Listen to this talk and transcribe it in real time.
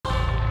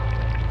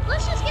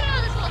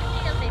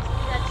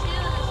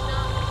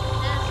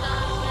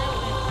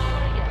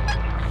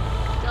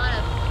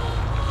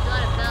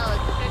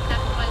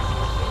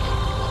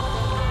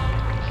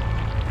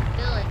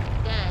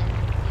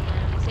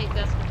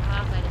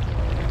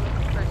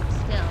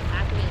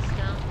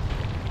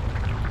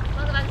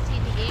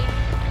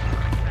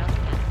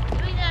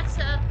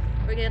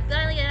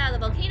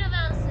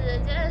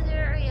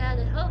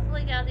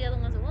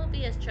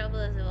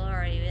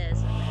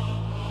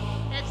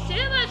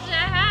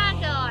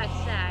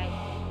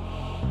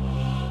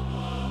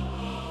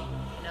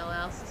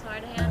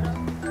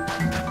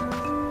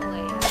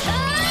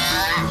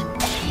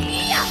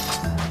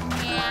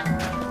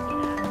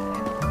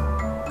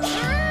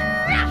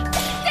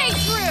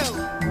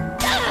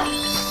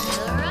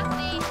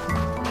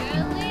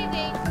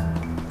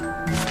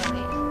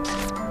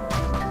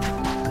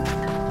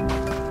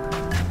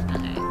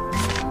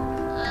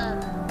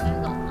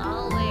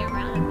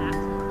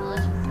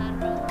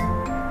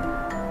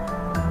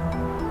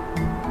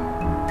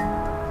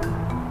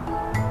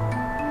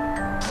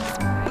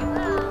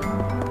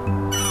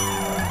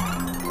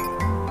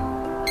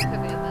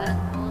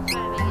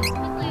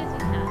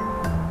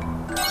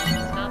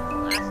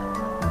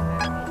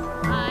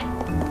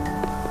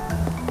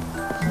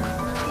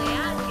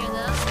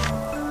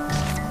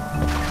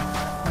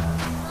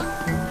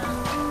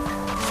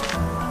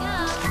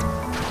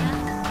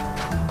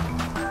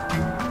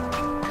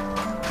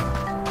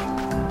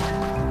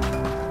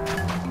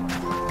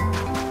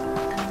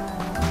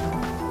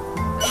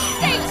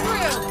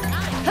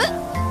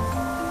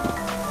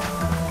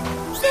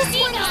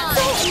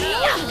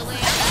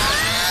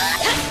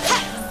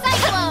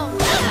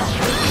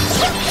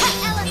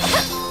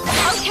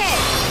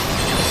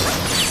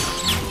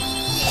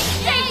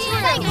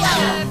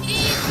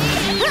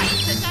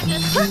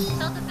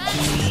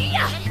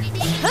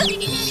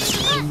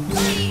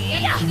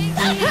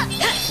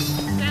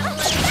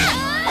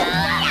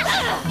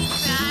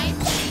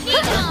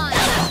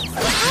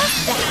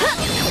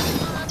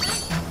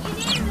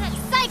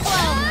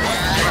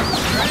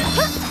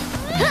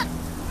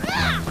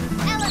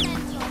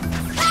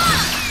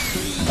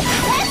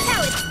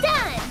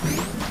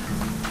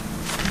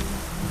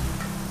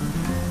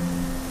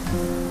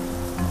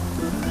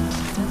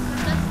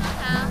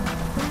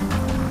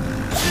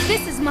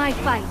This is my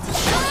fight.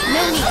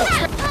 No need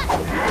to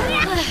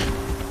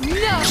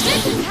no,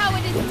 this is how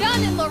it is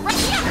done in Lorraine.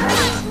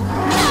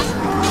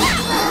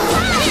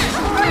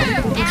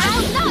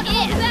 Not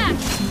it. That.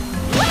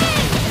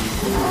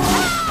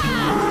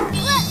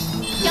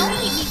 Don't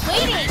keep me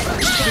waiting.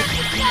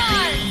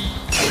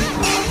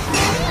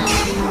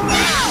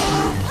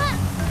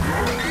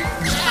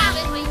 Have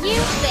it when you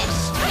wish.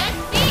 Get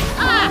me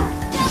up.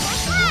 Double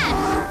slash.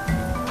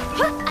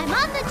 I'm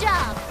on the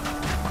job.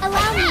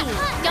 Allow me.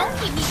 Don't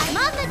keep me. I'm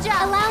on the job.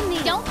 Allow me.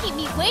 Don't keep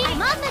me waiting.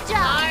 I'm on the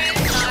job.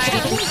 Sorry.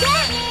 You can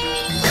get me.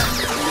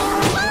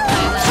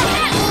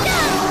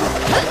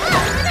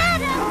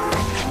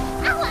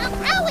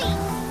 Owie.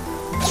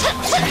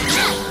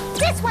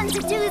 This one's a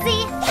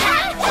doozy.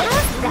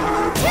 How's that?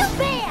 Too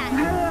bad.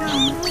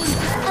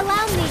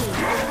 Allow me.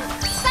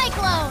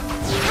 Cyclone.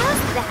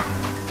 How's that?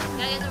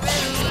 Gotta get rid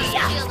of the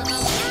shield of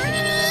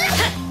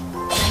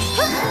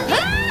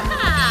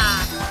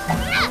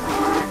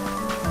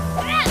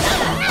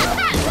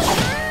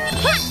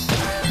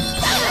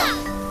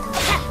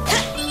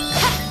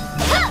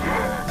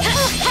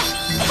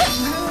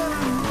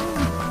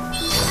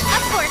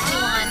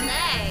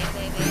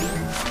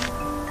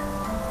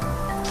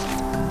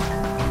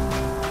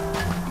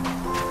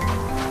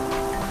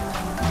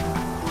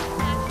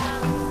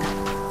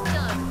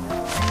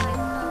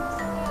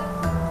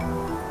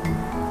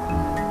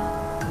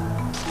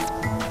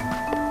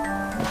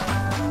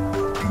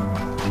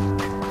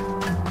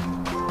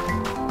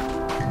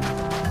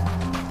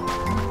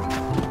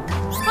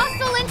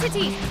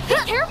Be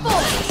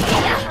careful!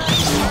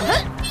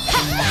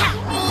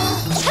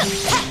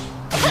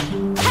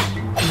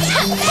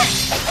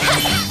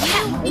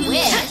 You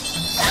wish!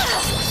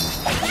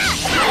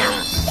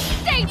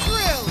 Stay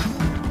true!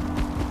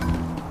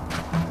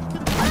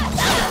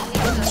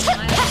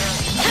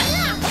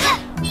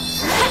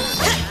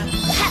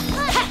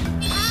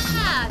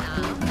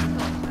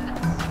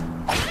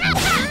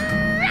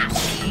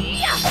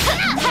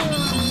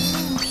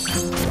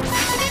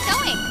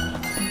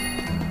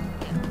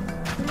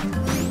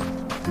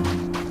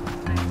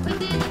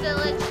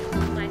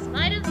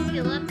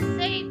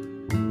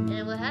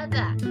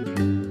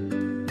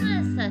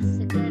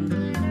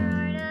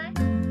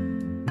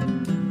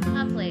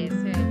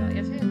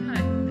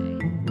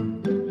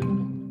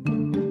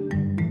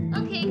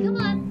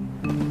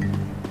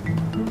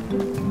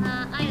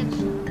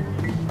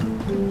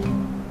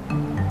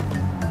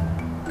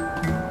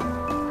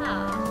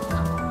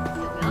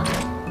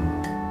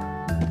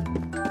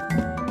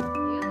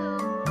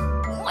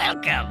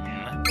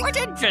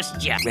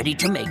 Just yet. Ready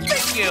to make your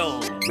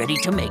skill. Ready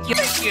to make your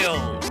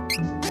skill.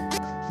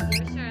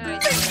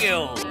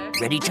 Skill.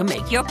 Ready to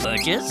make your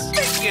purchase.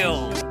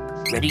 Skill.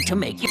 Ready to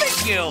make your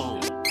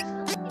skill.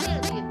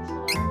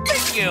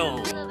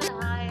 Skill.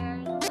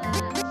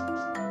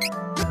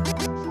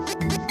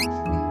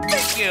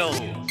 Skill.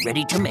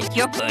 Ready to make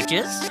your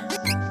purchase.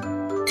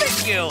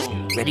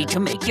 Skill. Ready to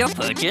make your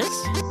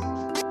purchase.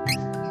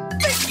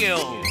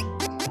 Skill.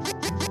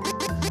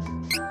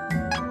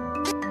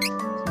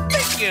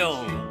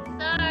 Skill.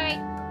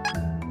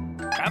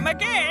 Come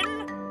again!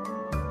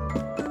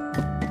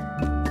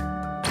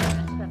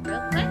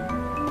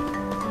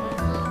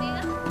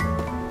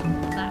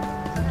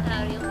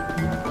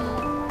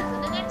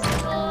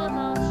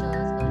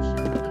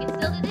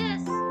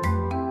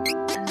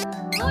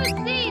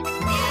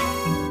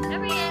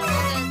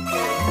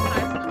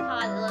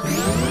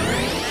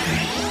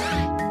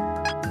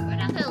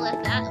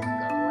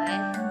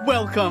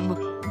 Welcome!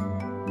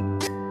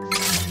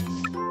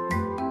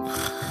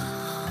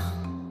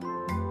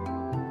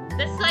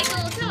 The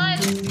cycle of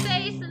time,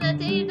 space, and the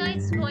day and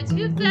night's going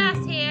too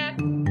fast here.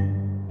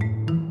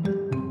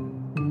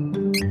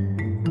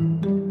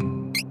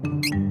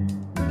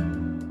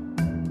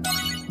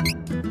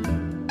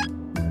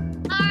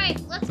 Alright,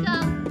 let's go.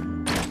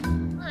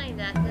 I ain't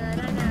that good,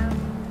 I know.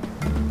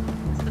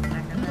 Let's go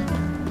back a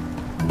minute.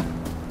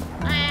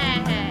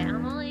 Hey,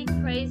 I'm only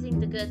praising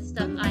the good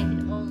stuff I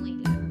can only do.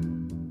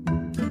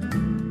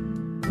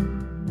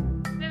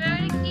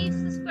 Remember to keep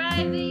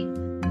subscribing,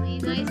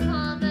 leave nice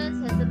comments,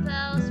 hit the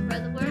bell,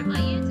 spread the word on my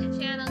YouTube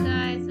channel,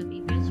 guys. It'd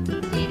be much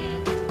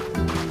appreciated.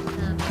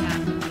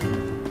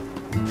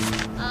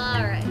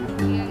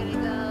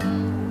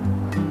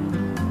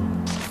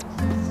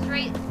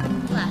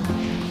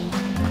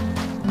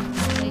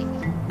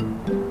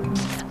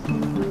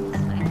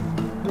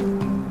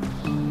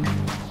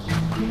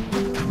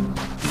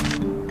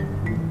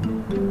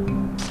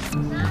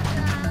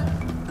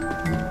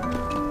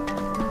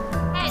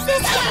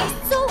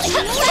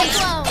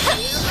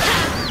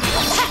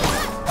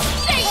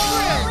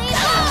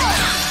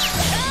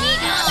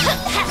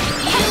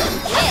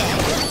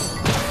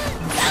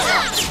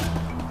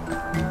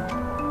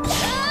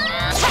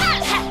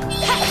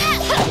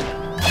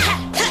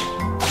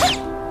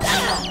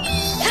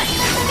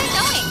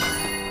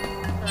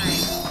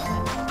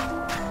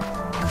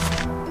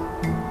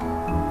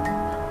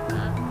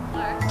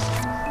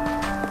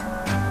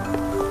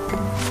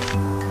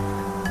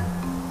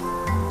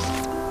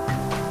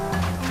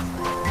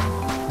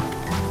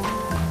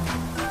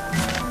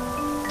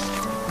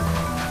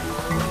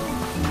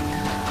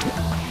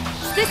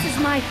 This is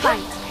my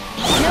fight.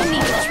 No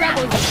need to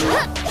trouble you.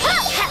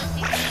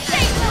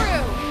 Stay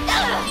through!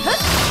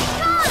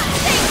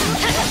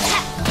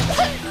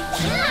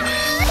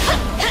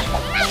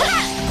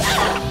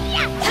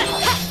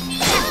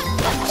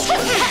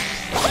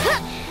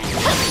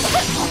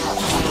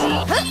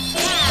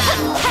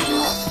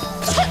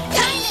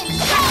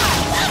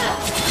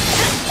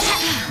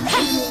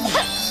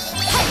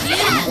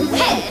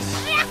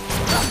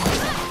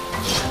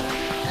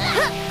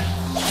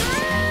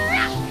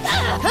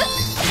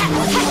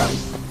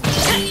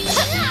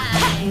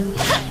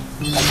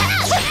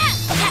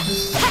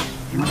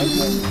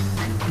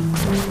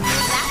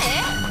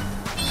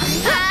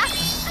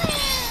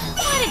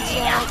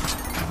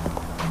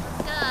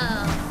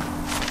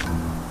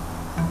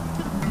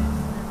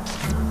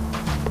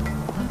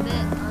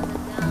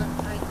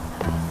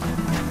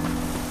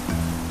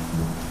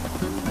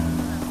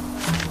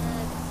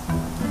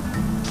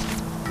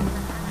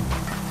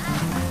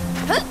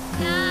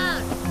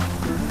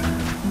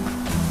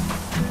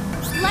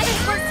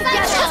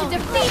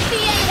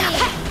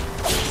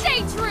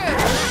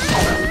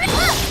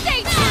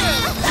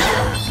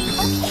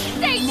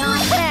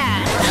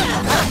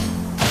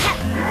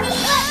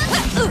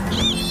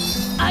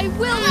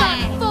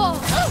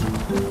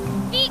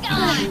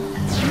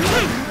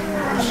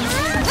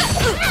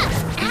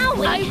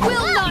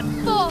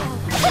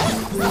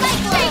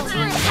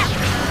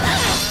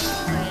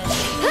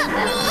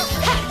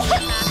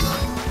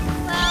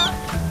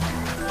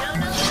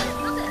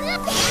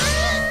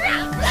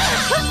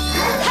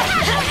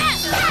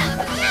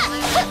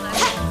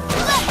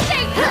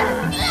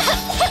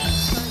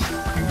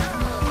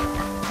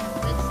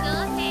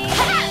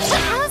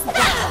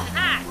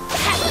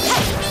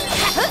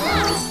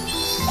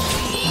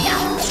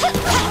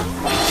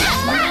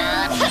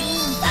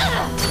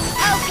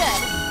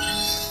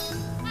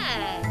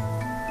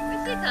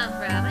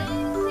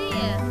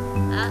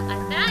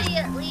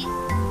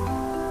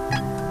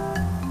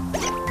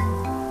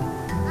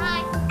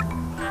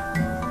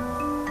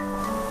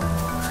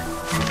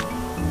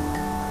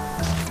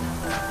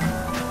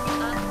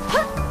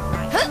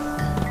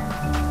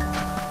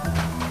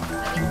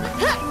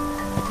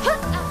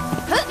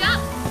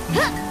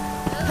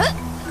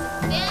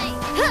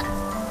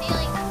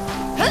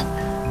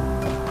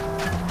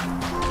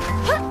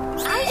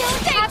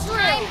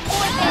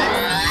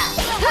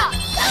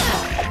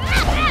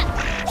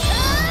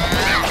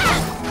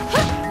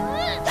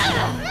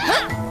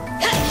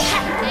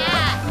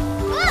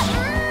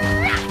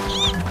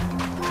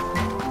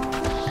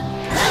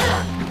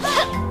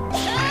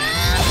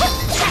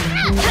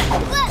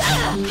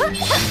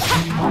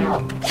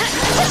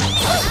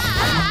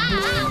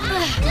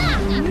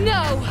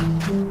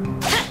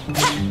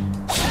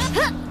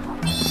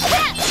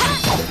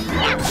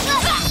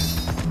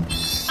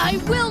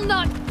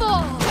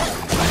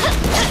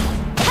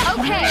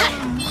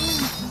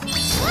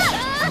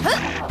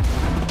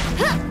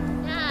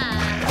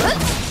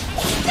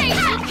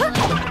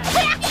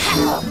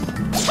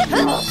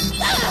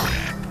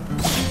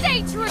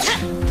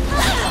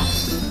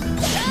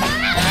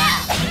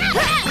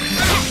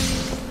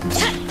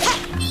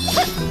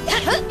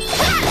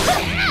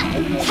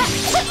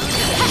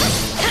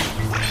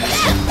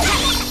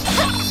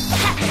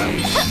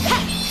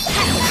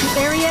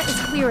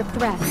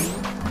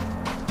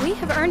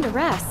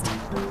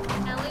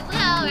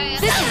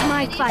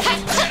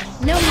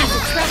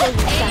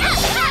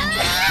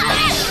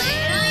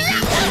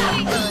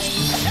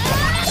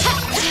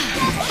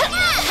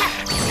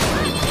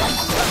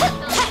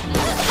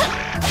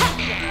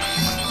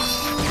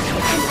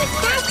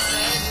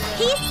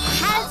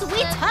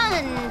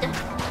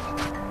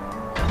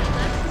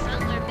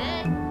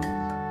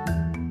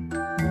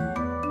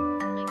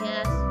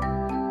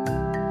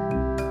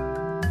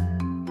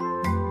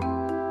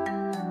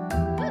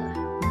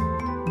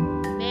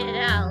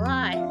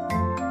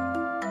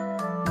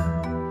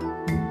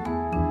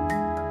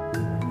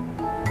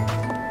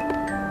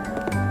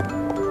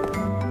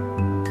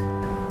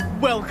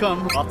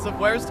 Welcome. Lots of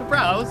wares to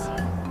browse.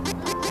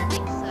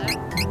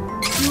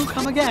 Do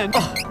come again.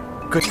 Oh,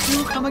 good.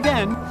 Do come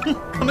again.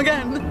 Come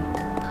again.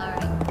 Alright,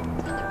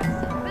 do the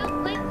rest of it real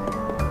quick.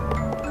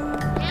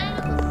 And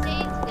we'll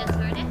save to get to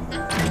our next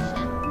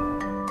destination.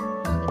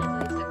 I'm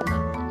gonna do a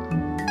circle.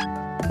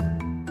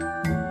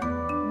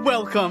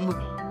 Welcome.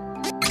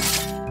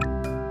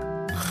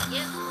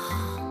 Yep.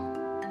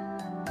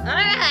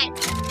 Alright.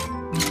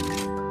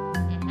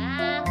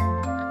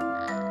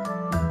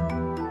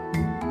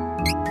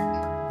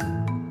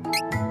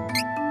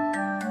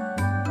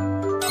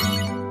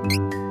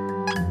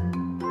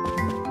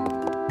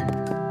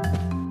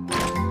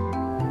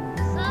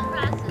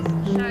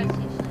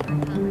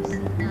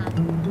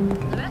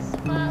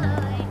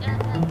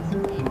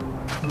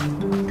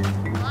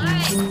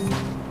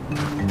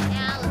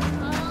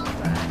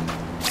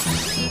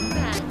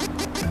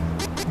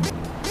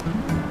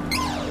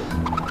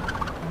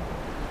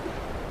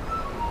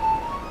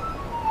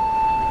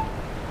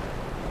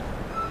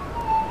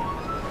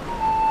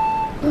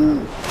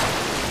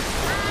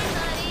 Hi,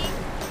 buddy.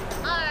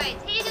 Alright,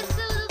 take us to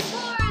the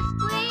forest,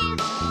 please.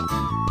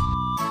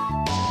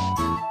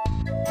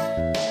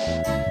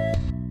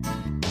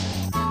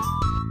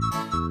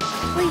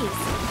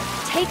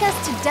 take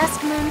us to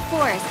Duskmoon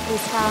Forest,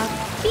 Vuscav.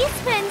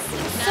 Beastmen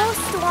seem so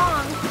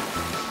strong.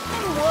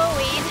 I'm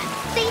worried.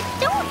 They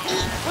don't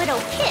eat little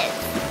kids.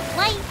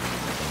 Like,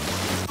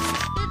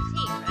 Good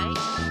team, right?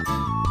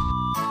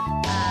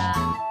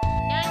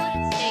 I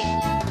wouldn't say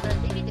eat, but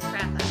they beat the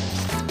crap out of it.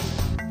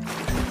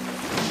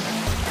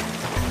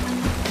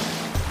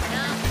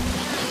 No, we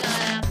only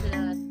got after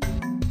the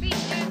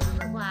creatures of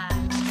the wild.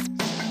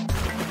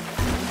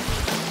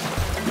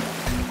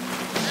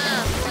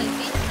 Oh boy,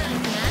 Beastmen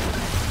again.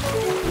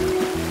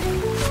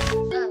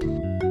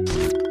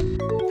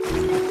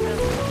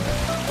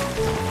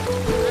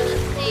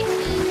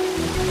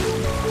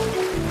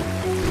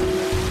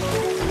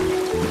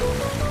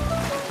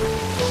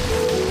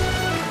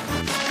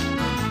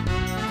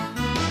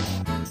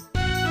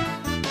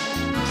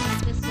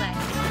 This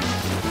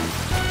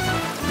way.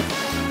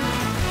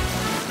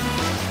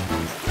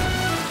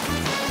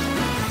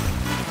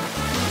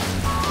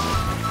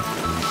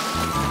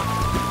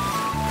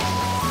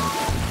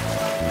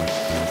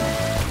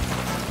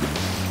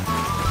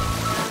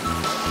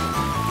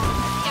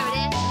 Here it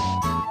is.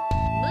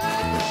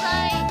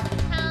 Moonlight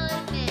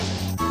Paladin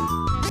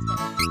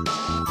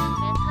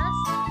Mantis.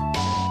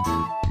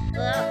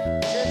 Well,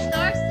 the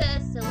star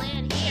says to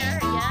land here,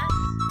 I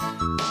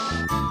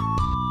guess.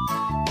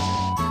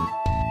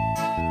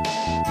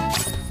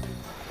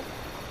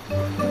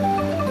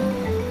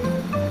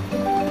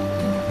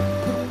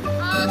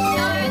 All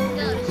shores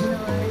go to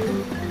shore.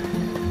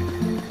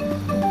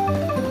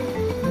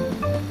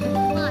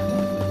 Come on.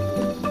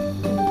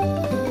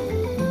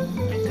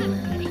 Next time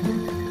we're ready.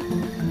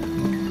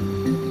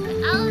 The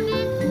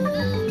element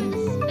moon,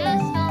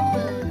 special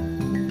moon.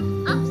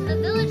 Up to the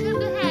village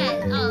up ahead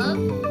of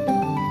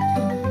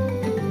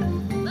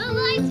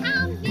Moonlight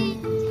Town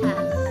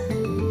Mantis.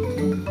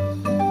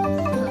 This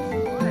is a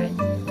forest,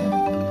 is it?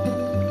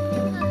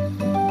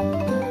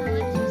 How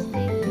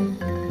interesting.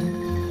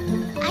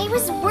 I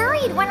was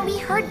worried when we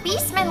heard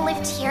Beastmen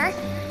lived here,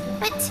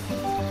 but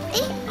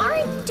they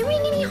aren't doing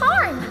any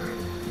harm.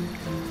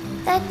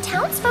 The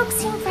townsfolk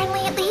seem friendly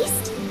at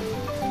least.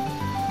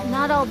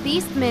 Not all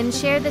Beastmen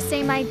share the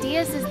same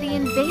ideas as the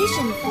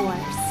invasion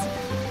force.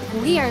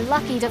 We are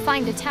lucky to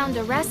find a town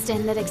to rest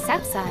in that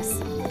accepts us.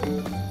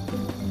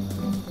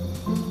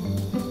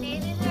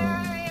 Maybe there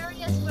are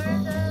areas where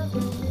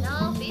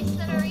no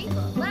Beastmen are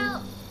evil.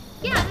 Well,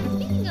 yeah, and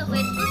speaking of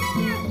which, wasn't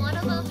there one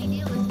of them we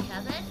knew was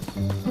Kevin?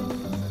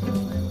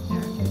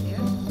 Character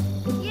here.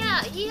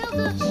 Yeah, he helped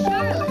out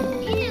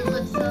Charlotte. He didn't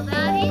look so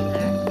bad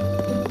either.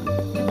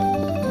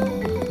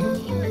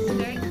 He was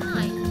very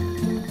kind.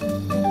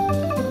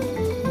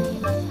 He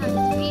must have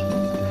his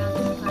reasons around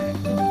this part.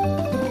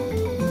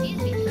 He seems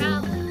to be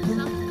traveling or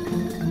something.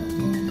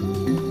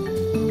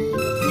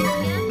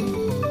 Yeah?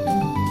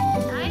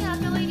 I have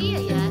no idea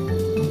yet.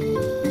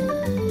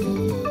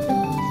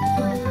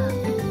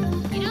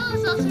 You know,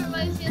 this also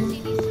reminds me of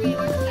seeing these three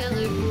work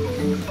together.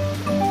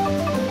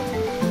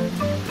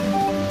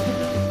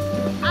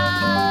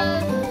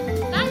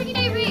 Magic and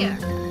Avery.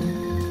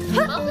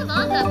 Both the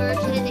manga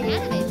version and the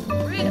anime is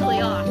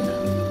really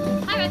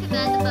awesome. I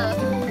recommend them both.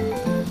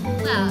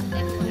 Well, if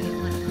you want to get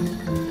one of them,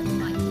 that's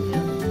fine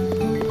too.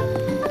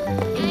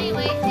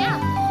 Anyways, yeah.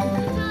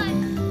 Good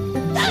times.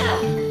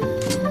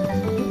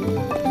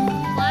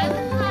 Why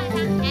would I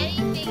have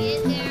anything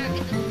in there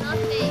if it's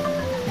nothing?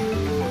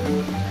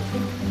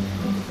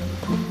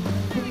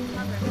 How do I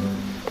recover?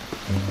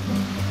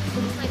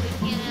 Looks like we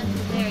can't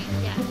answer there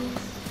yet.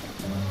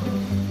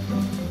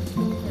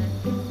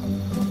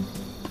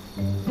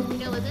 You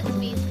know what this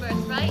means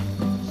first, right?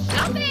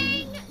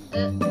 Shopping!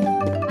 Hold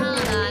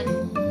on.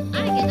 I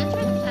didn't get that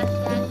treasure chest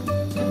yet.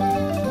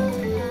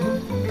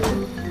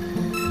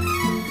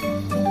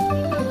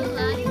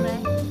 Anyway.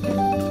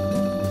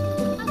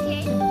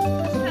 Okay,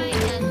 let's try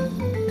again.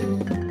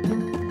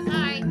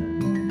 Sorry.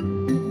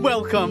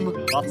 Welcome.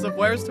 Lots of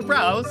wares to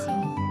browse.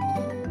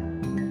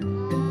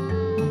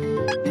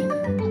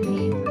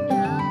 Okay,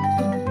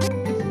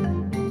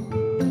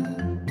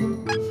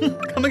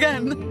 Come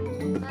again.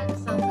 that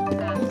sounds like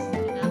crafts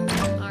setting up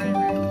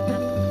armor.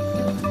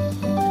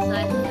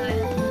 Besides the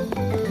item.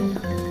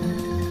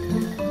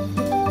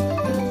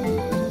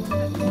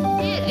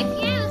 Dude, I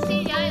can't even see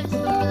the item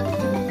store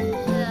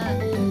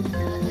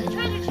with the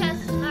treasure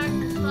chest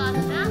marked spot on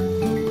the map.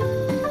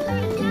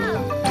 Where to go?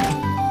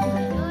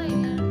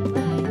 Annoying in a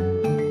way.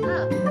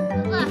 Oh,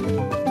 good luck.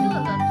 Two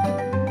of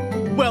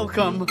them.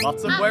 Welcome.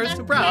 Lots of wares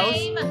to browse.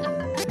 Same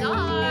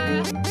star.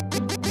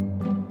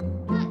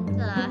 What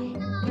the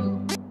hell?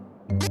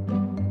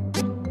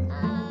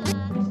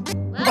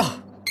 Well,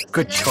 Oh,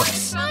 good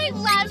choice. I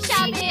love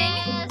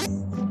shopping.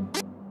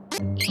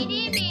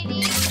 Eeny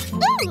meeny,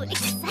 Ooh,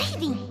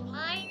 exciting.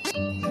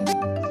 miny.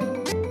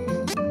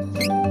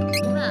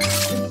 Well,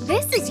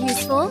 This is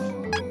useful.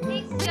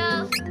 thanks,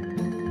 Joe.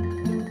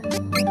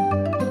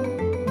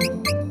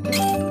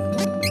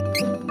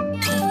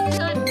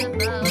 Yeah, I would've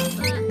gone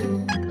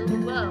to the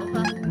bow,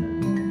 but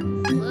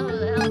whoa, slow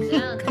the hell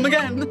down. Come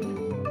again.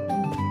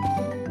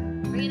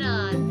 Bring it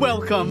on.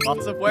 Welcome.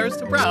 Lots of wares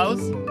to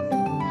browse.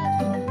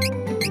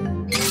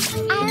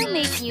 I'll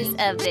make you use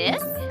of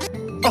this.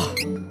 Oh,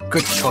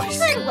 good choice.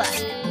 Good one.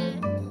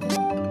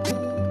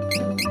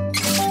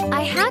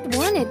 I had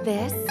wanted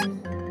this.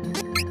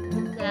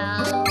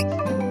 Down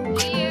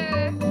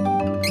here.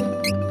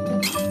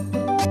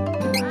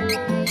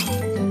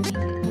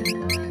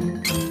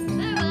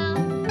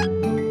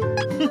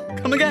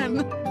 Come again.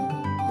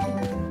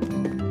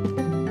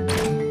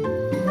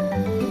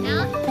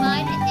 Now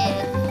find it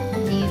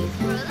to use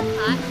for the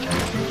pot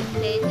and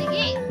save the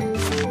game.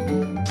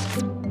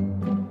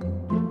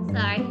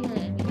 Sorry, I didn't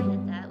mean to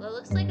hit that. Well, it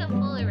looks like I'm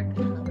fully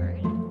recovered.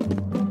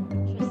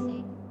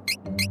 Interesting.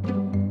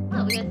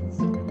 Oh, we got this.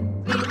 We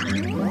got something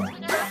to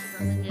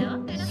do.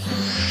 Okay, that's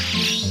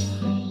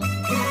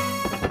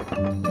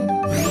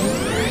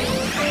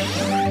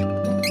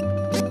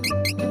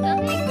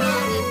nothing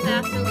wrong with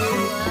faster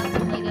level up.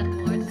 I got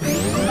more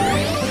space.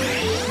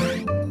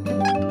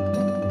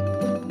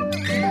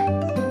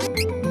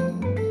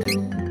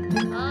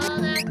 All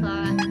that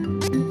cloth.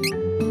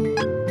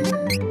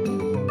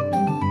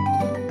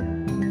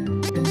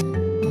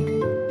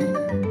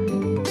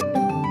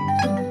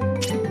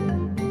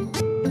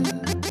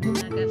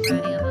 Not good for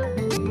any of them.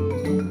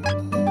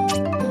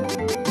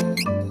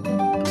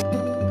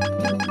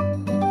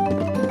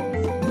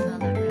 Sell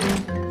that red.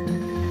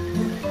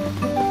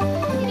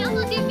 You don't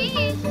look at me.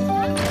 It's just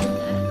happened.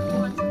 I don't know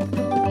what's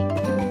happening.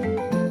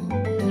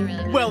 Doesn't really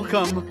matter.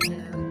 Welcome.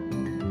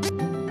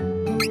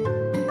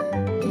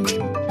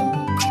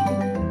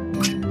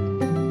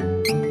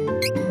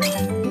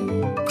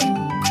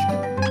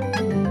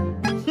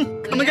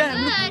 Come again.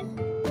 Good.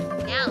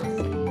 Now let's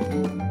see.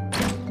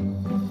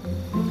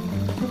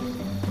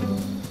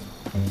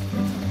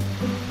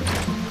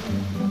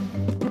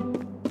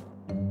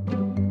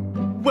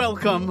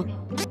 Welcome.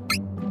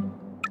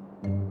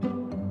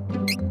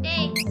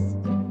 Thanks.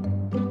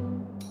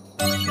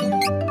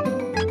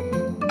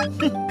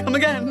 Come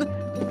again.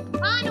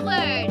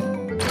 Onward!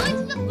 We're going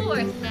to the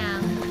forest now.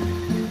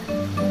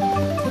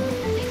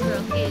 Things are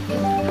okay to do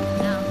something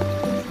now.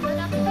 Split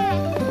up ahead.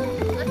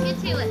 Let's get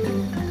to it.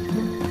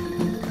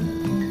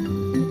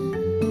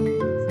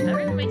 So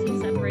everyone might take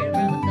separate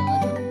around the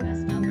village or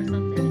rest up or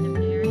something in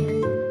different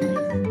areas.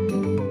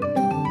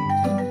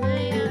 I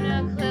have no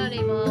clue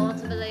anymore what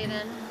to believe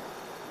in.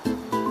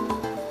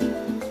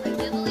 I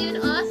do believe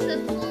in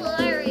awesome, cool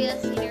area,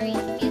 scenery,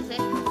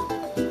 music.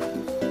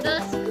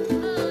 Dusk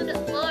Moon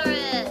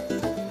Forest.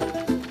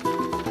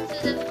 To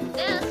the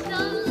best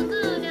of the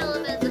moon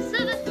element, the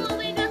seventh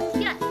glowing us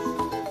yet.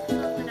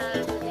 Something out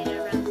of the data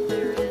around some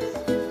areas.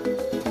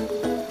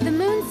 The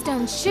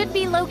moonstone should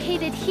be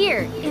located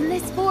here, in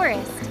this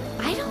forest.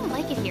 I don't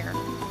like it here.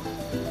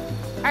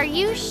 Are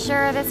you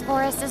sure this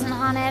forest isn't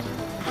haunted?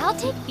 I'll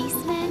take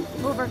Beastmen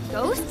over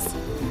ghosts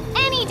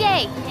any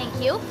day, thank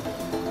you.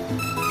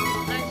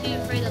 Aren't you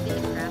afraid they'll beat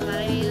the crap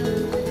out of you?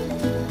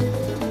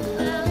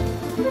 Well,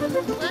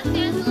 what,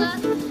 Angela?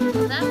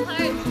 That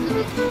part of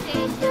the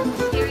stage has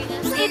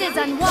scariness. It is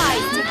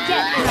unwise to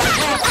get in our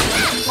way.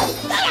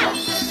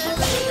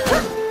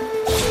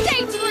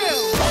 Stay true!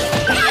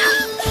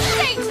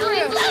 Stay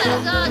true!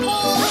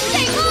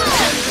 Stay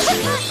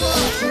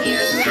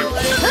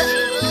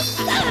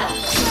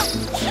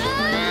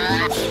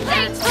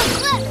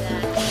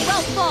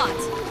Well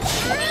fought!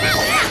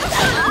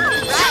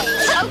 Right,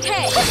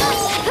 okay!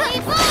 Stay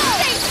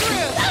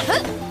true!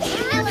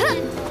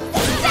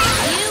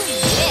 You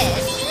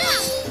wish!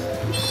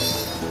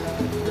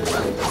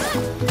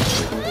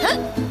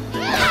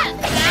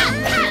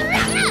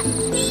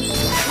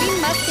 We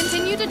must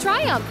continue to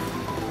triumph!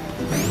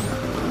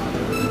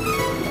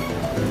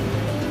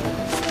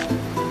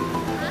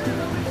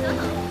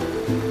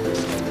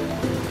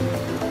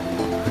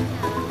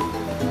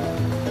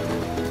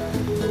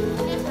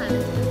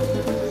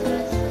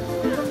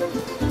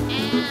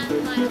 And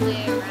find a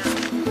way around.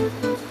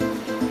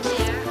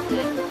 There,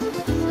 okay.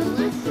 So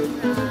let's look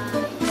around.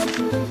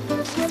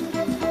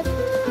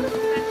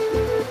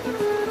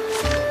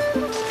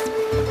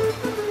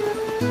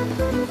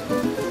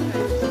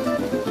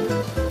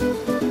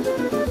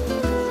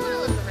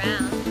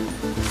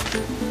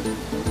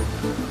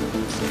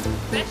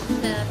 Fresh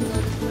setup.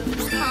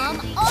 Come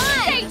on!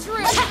 Stay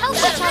true! Let's help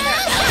each other!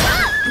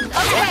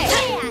 Okay!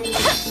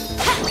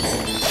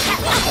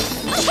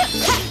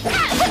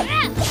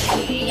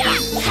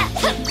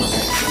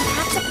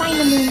 Have to find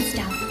the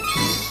moonstone.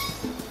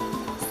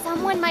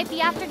 Someone might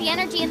be after the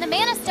energy in the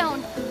mana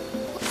stone.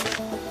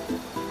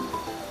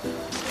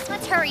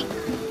 Let's hurry.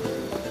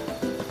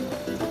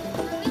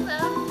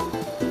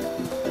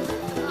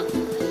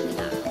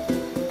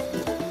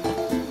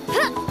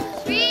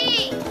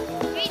 Tree!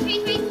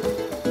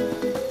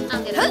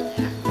 I'll get up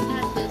there.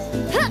 That's just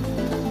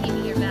keep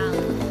your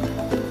balance.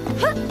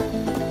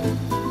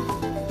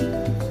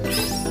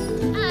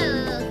 Hello,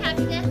 little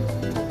cactus.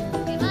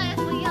 We might as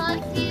well yell at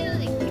you.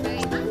 Thank you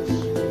very much.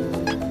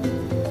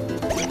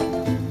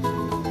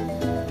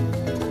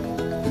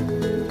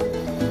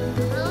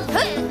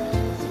 Okay,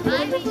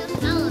 surviving this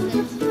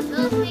element.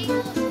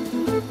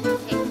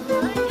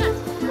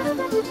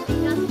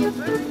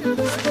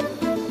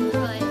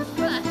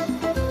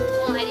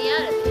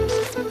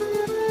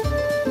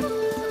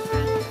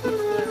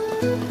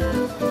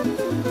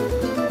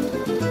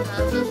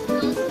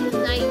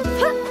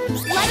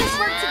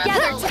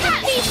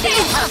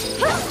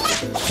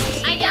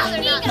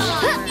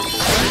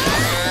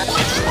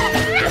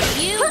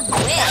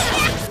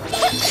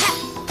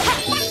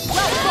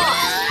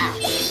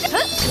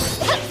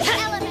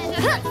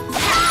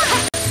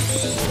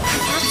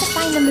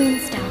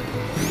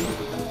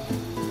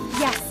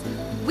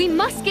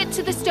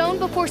 to the stone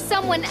before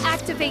someone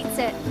activates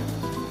it.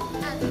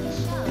 As we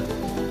showed.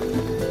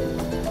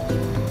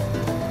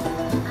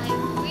 I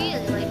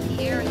really like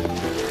the area.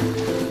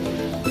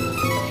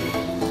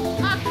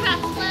 Oh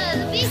crap,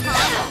 the beast on!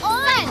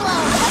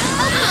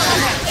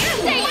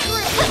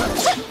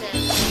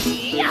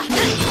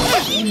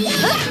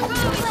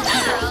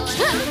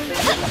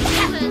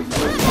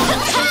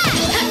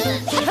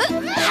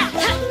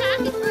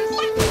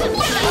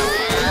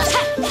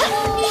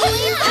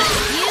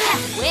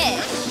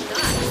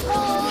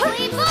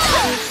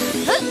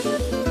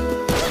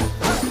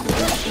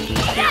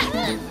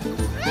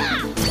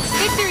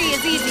 Victory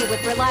is easy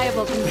with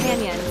reliable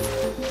companions.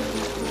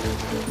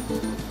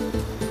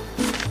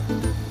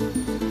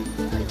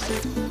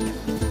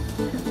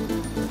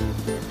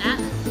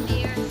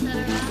 Atmosphere, etc.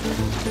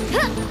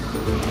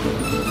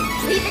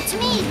 Leave it to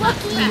me,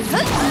 Wookie.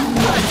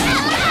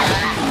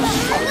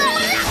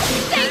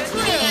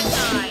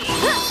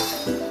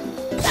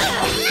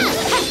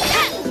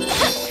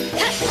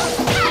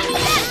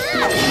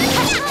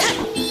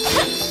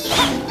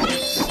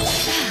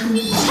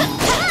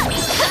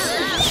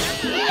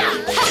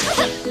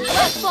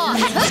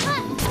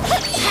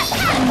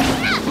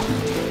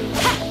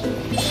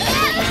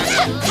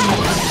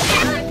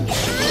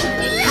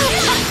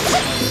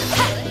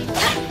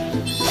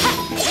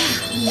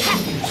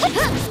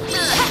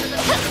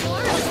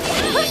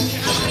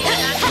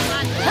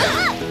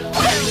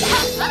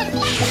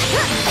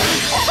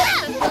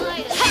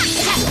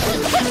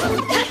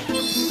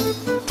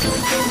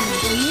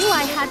 I knew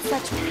I had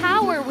such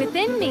power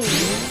within me.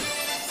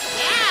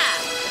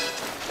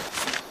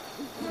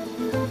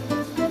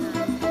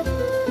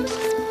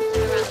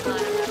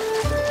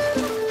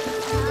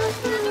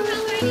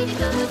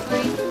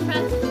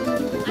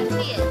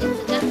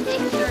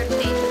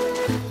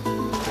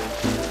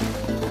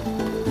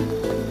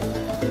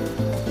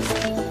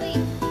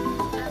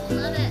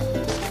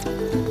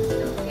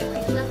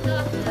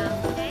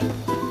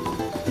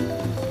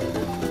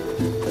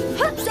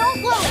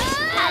 Don't worry.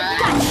 I've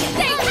got you.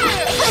 Stay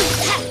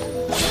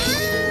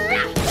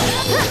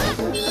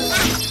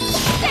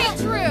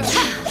true.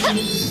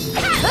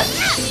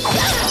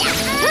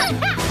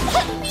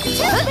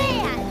 Too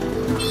bad.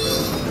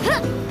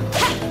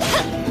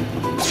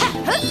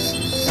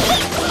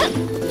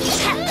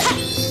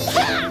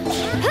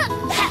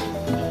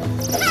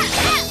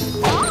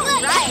 All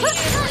right.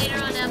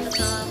 Later on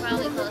episode, I'll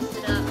probably post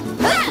it up.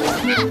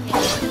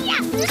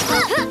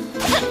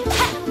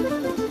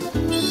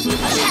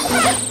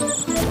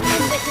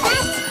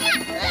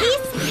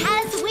 Peace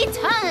has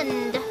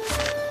returned.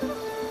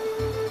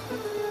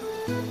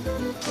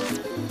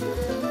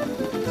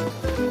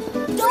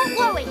 Don't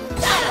worry,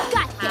 I've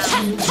got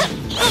you.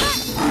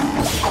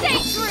 Stay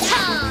true.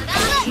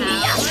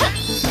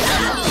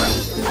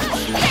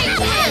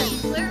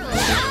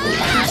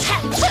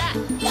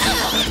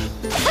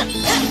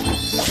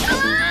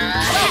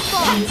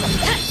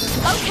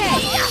 Okay.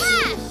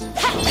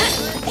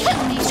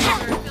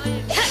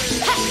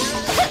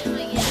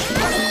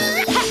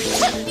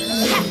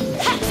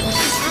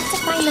 Have to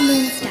find the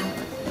moonstone.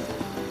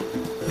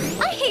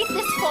 I hate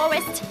this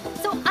forest,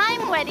 so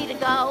I'm ready to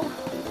go.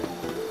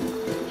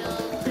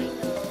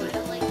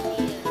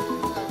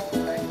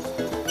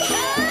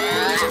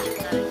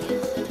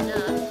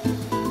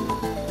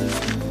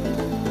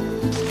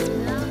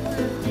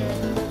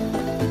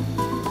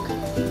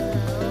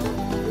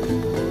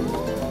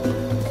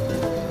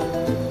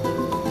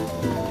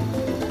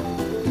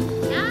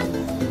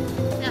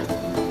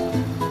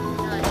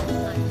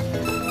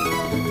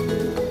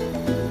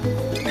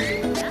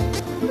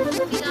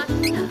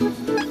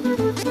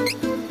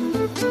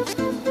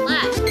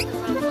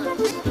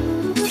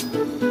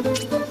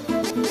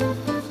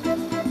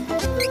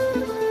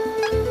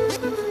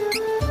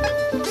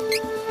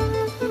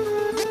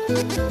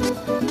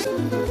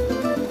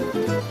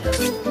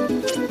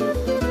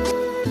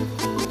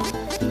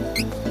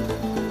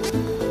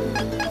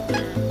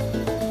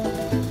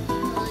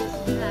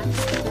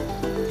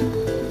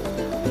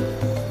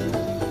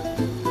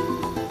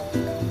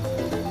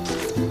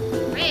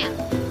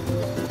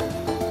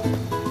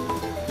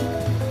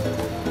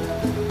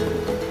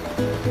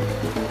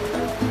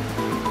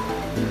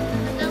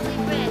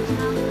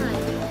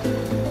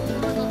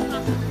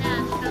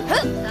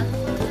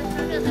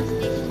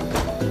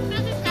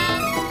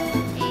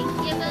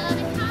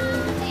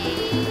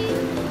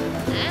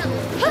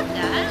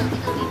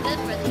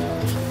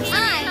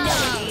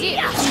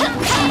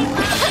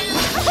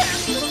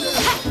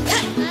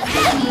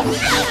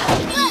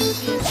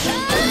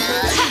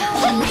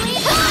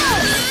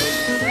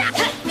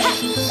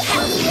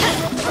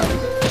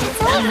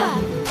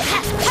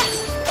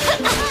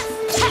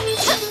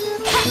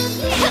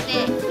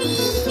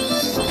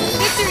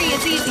 Victory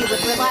is easy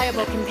with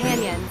reliable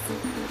companions.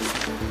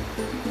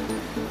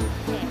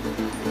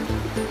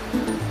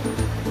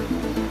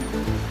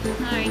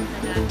 Alright, I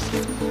got you.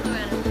 We're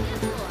out of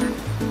this floor.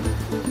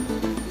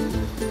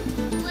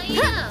 Play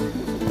it up.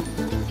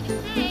 Least you can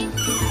say.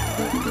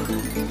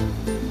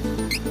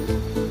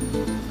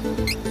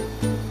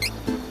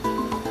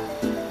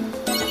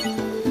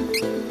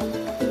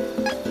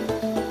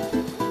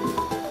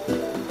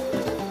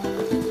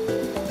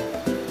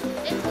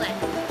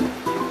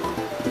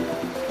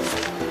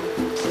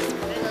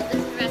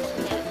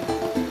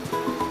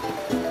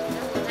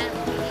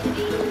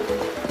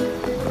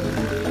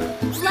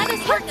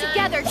 work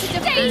together to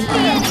defeat the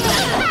enemy!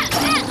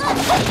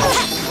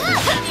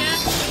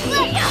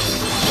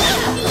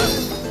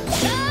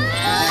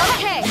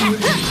 Okay.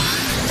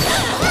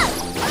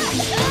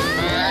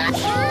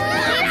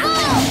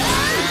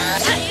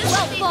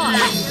 Well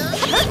fought.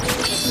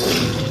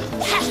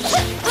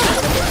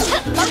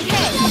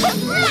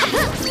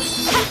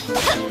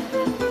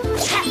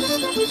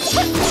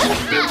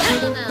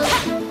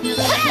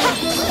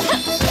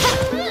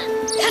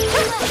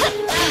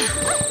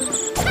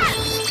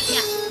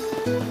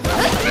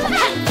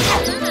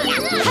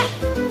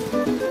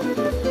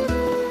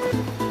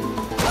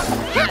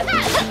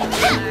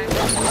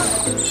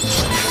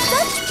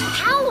 Such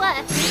power!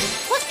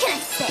 What can I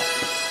say?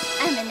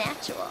 I'm a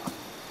natural.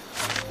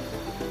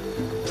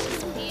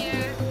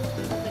 Here,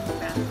 we can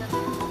grab some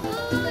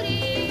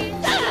goodies.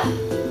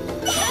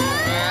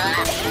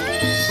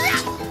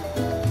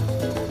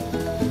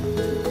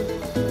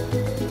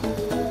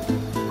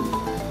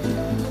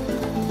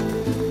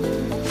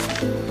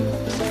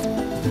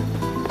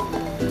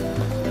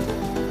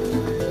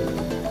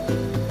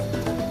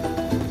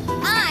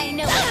 I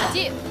know what to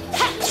do.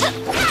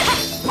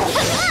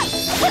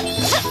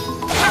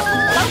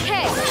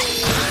 Okay.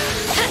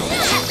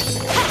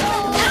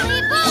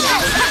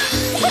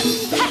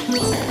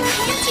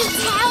 Can't you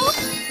tell?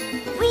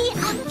 We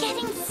are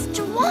getting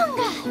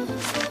stronger.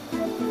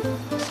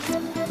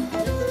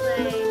 This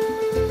way.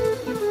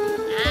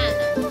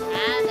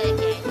 And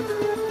again.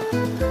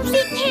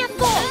 Be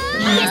careful.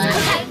 Yes,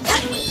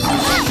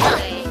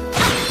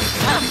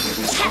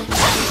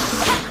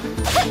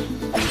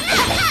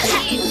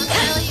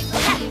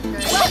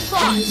 Well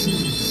fought.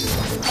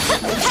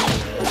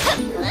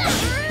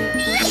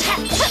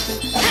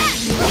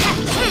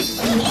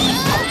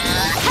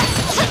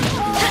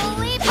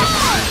 Holy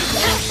balls!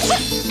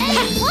 Hey,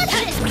 what's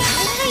this? Why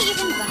did I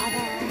even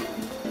bother?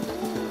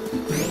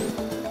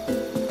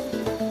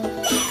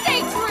 Stay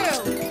true.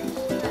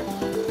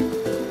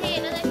 Hey,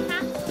 another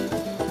castle.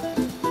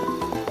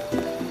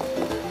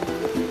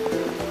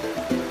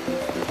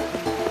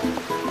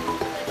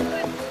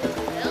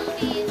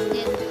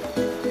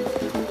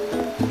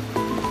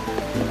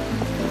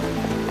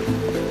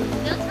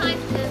 No time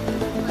to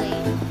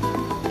complain.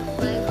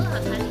 But we'll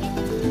have time to get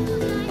this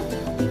guys.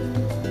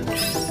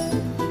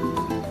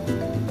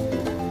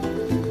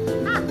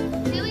 Ah,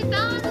 see, we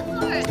found the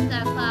forest so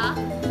far.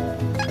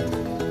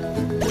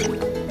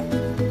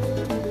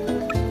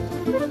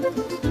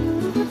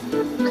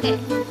 Okay,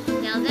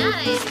 now that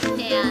I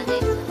understand, they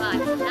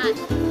survived that.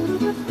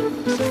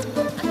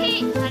 Okay,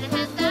 time to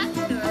head back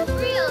to our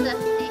real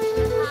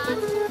destination, huh?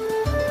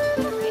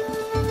 Right.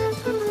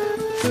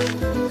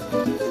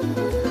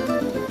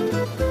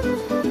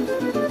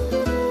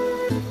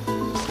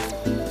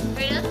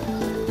 Straight up.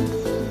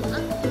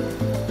 Up.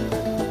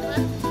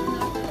 Left.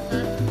 North.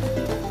 Left.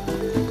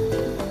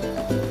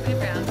 Right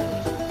around.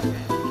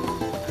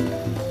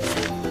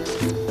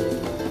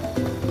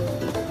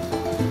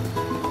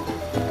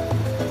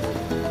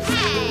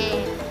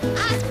 Hey!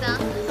 I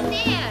found the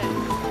stairs!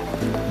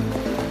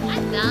 I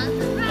found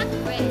the rock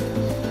bridge!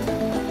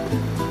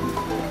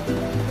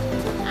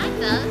 I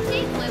found the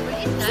safe point where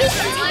you start to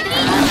find the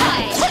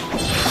way!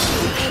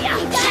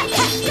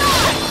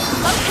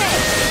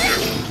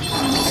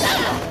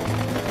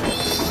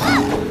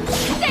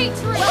 Stay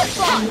true. Well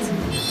fought.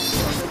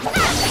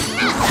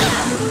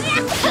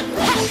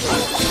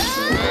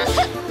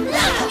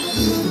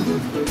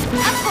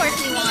 Of course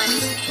we won.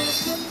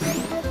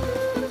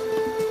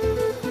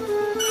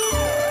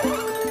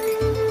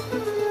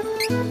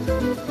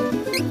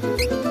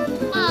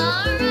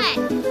 Alright!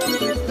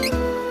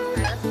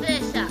 Let's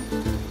finish up.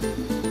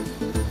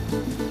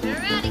 Turn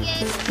around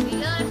again. We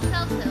got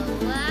ourselves the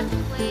last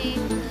way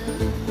to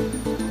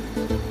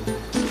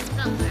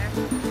somewhere.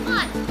 Come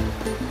on!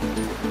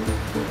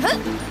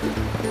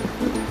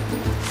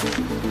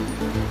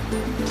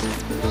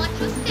 Watch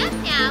your step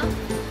now.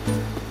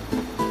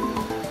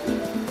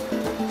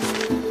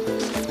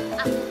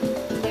 Ah,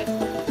 there's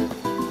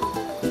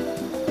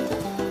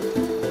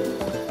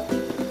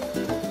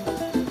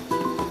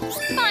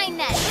Fine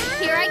then.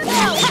 Here I go.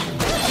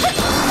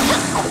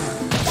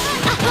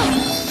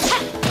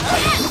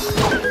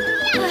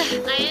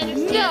 I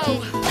understand it.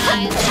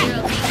 Guys, zero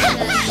pizza.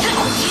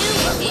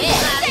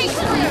 Stay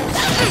true.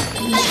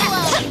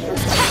 Well,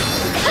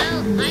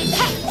 I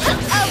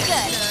Oh,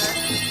 good.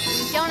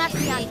 Don't have to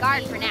be on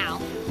guard for now.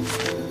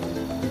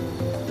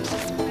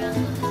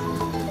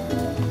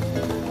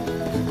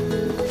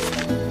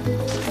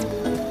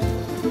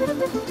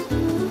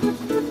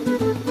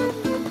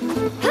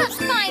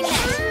 Fine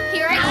then.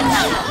 Here I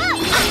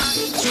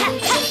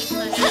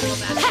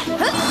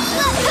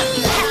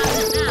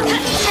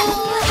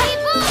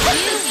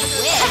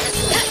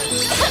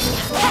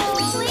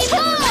Holy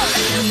balls!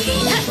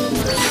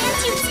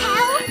 Can't you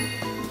tell?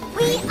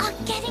 We are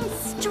getting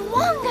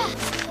stronger.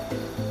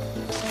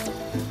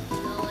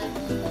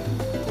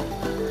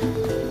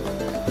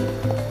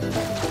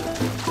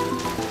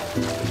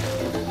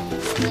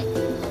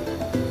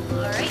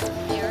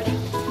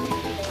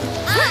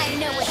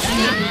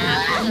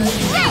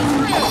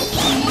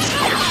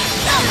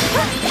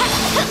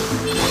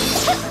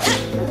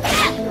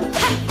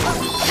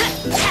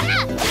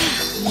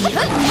 We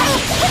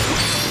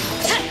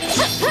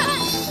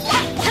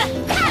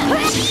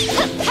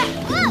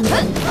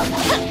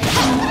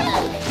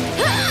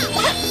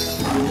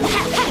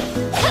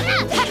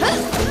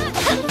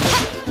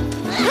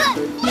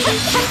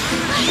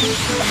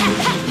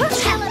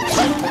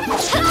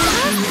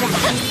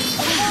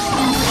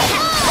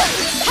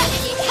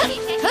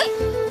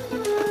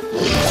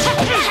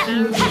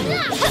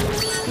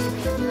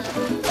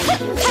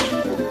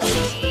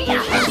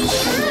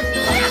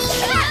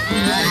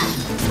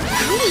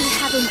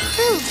have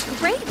improved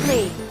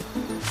greatly.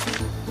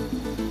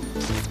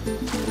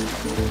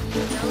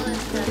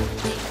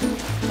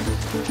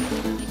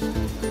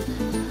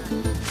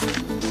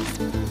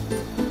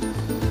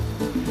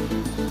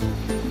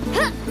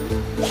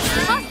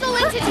 Hostile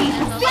entity!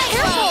 Be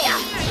careful!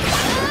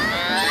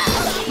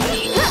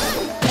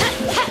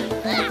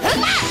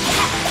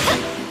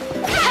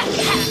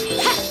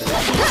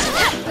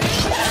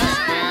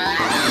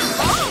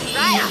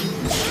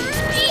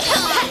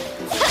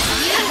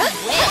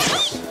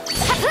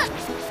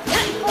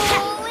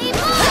 Holy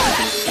moly!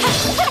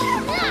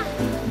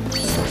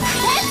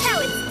 That's how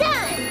it's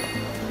done!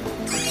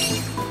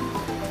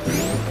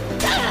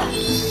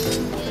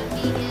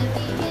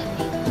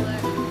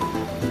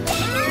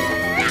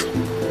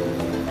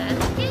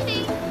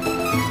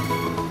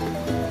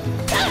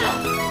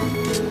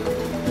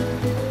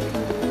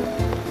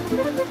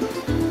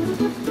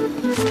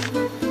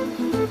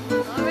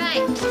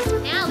 Alright,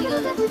 now we go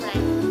this way.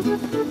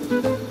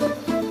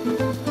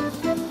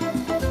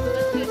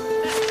 What's your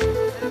spec?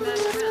 Turn back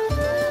around.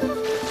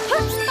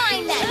 Hook's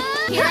fine then!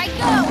 Here I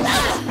go!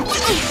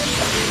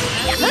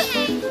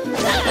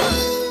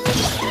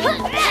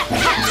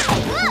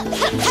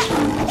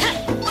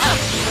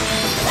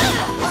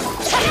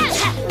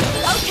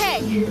 Okay.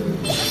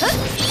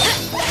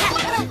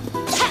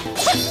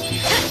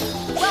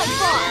 Well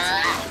fought.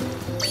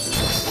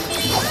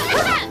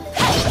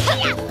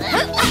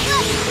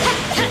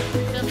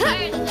 Feel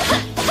tired of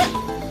that.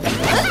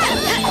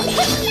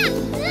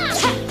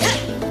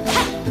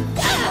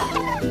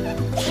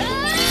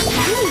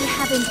 We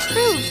have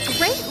improved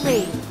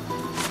greatly.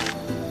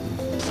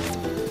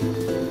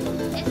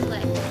 This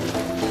way.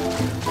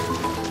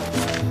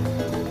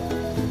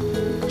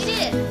 We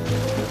did!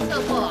 So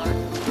far.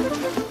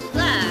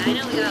 I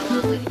know we got a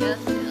long way to go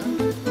still.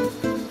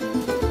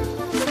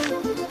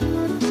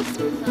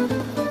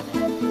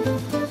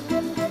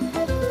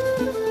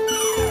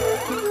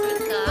 Good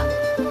stop.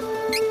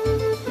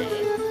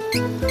 Save.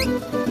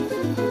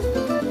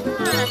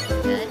 Ah, that's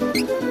good.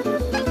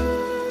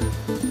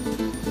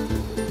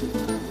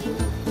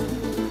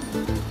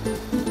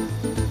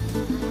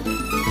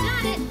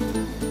 Got it!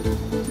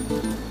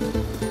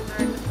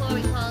 Alright, before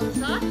we call this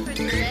off for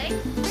today,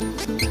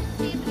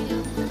 see if we do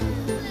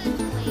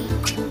clean.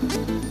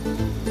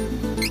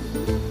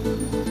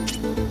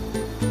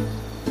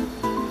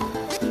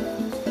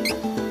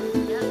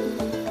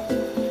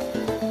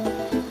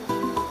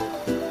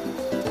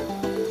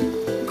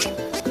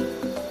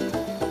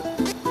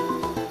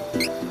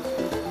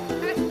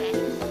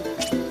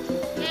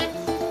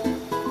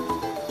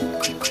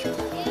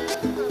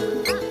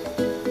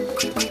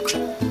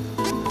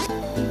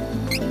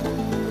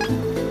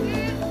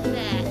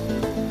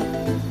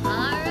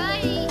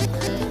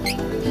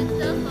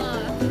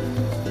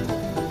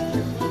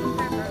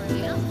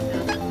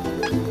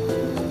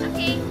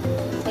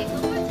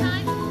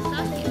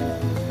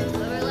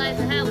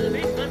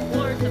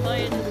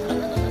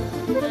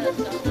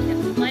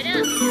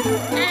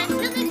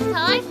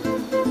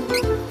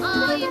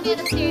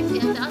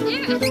 Out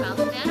there and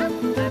travel banner.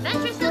 Our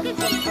adventure still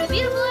continues in the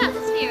beautiful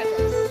atmosphere of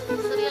this.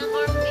 This will be on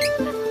more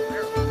Beastmen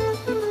world.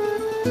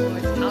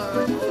 Towards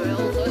power,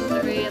 royal,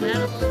 sorcery, and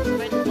animals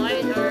spread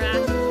light or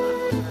access.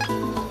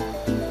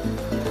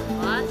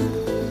 Boss.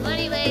 So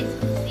anyways,